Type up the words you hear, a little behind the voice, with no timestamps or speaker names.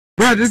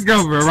about this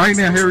go, bro. Right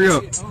now, hurry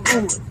up.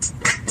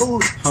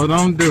 Hold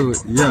on, do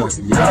it. Yeah,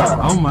 yeah.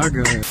 Oh my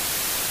god.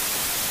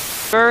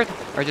 Bird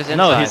or just inside?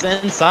 No, he's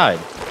inside.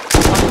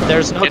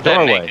 There's no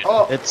doorway.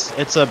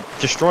 It's a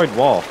destroyed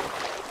wall.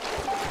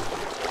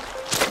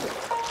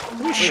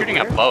 Who's shooting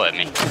a bow at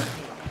me?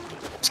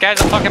 This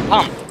guy's a fucking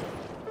pump.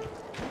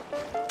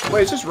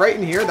 Wait, it's just right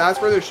in here?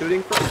 That's where they're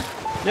shooting from?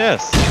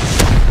 Yes.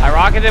 I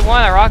rocketed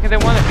one. If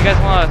you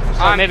guys want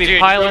to maybe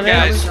pile in.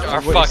 Guys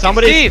are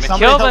fucking Steve,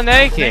 kill the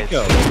naked.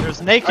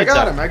 There's naked. I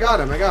got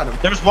him.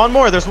 There's one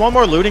more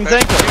looting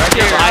Zanko. Right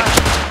here.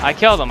 I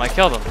killed him.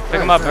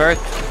 Pick him up, Bird.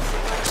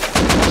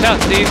 Watch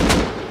out, Steve.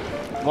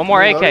 One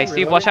more AK.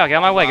 Steve, watch out. Get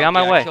out of my way. I'm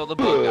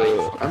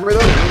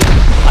reloading.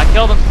 I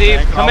killed him, Steve.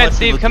 Come in,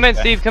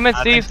 Steve.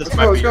 Let's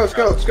go. Let's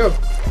go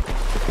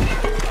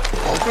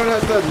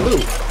to the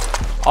loot.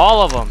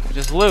 All of them.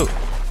 Just loot.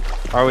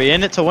 Are we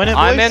in it to win it, boys?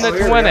 I'm in it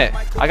to win it.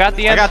 I got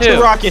the M2. I got 2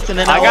 rockets and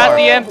an I got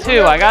the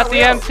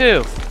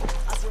M2.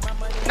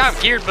 Not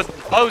geared, but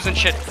bows and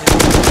shit.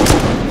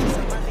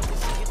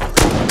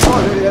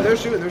 Oh, yeah, they're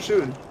shooting.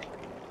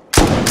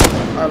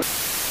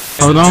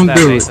 Hold on,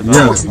 do it.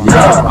 Yeah.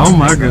 Oh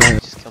my god.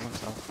 Just killed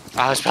himself.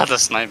 I was about to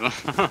snipe him.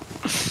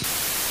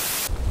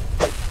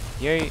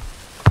 Yeah.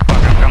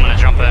 I'm gonna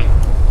jump in.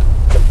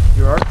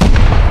 You are?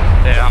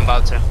 Yeah, I'm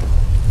about to.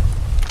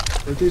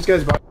 Where's these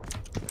guys?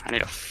 I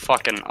need a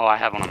fucking. Oh, I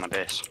have one on my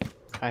base.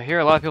 I hear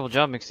a lot of people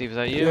jumping, Steve. Is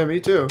that you? Yeah, me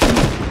too.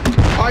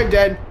 I'm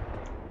dead.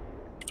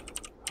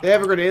 They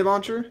have a grenade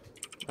launcher?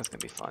 That's gonna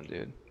be fun,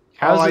 dude.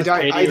 How's I this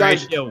died.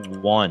 ratio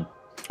 1?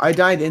 I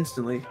died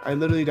instantly. I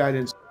literally died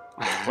instantly.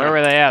 Where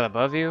were they at?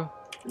 Above you?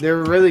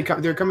 They're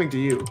coming to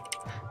you.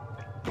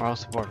 Moral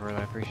support, Bird.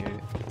 I appreciate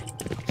it.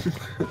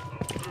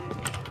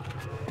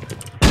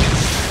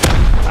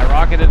 I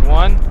rocketed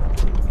one.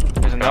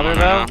 There's another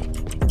though.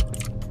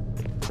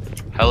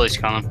 Heli's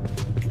coming.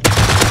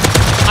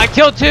 I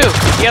killed 2!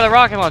 He had a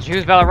rocket launcher. He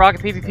was about to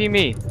rocket PvP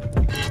me.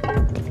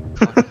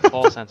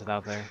 Full sent it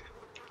out there.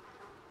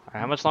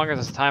 Alright, how much longer is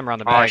this timer on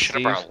the Oh, I bag, should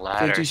have Steve? brought a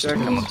ladder. 50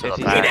 seconds. Come up to the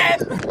 50 back.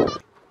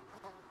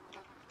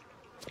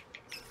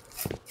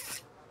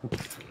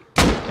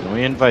 Can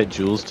we invite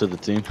Jules to the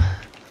team?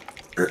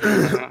 Here,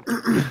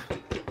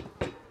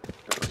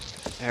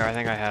 I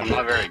think I have I'm it.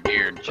 not very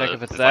geared. Check but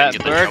if it's I that. can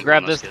get the Bird, jump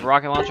grab on this kid.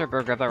 rocket launcher.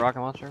 Bird, grab that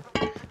rocket launcher.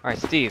 Alright,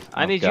 Steve,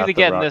 I need you got to the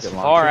get in this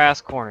rocket far launcher. ass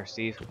corner,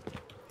 Steve.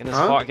 Get in this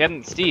far,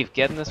 Steve,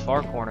 get in this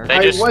far corner. They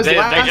just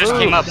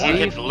came up. One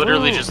kid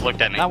literally just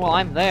looked at me. Not while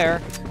I'm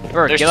there.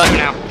 Bird, There's get 2 on,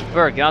 now.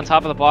 Bird, get on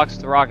top of the box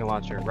with the rocket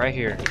launcher, right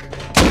here.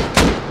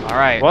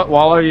 Alright. What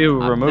wall are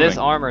you removing? This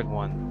armored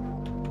one.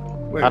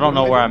 Wait, I don't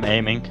know what where am I'm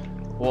aiming.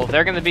 Well,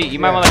 they're gonna be. You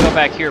might want to go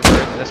back here,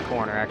 Bird. This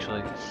corner,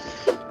 actually.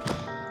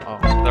 Oh,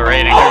 They're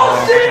raiding.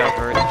 watch out,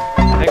 Bird.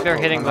 I think they're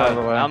hitting the. I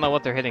don't know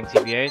what they're hitting.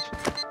 TBH.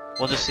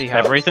 We'll just see how.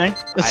 Everything?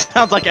 It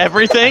sounds like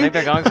everything. I think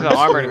they're going for the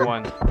armored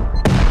one. They're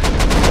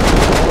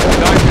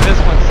going for this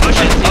one. Push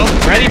it. Oh.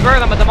 Ready,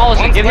 Bird? I'm gonna demolish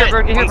it. Get here,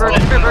 Bird. Get here, Bird.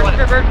 Get here, Bird. Get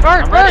here, Bird.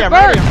 Bird, Bird, I'm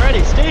Bird.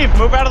 ready. Steve,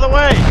 move out of the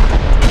way.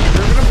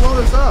 They're gonna blow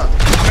this up.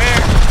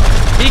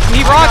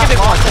 He rocketed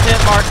one. Lots of hit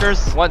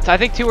markers. Once, I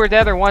think 2 are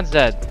dead or 1's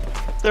dead.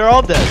 They're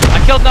all dead.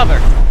 I killed another.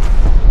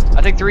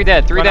 I think 3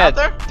 dead. 3 One dead.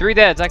 out there? 3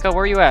 dead. Zenko,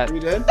 where are you at? Are you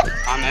dead?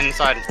 I'm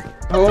inside.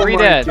 Oh 3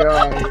 my dead.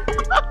 god.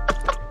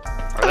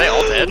 Are they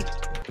all dead?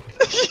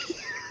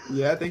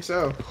 Yeah, I think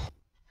so.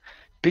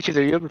 Bitches,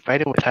 are you ever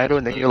fighting with Title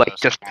and then you're like,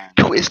 just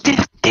twist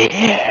his dick?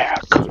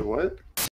 What?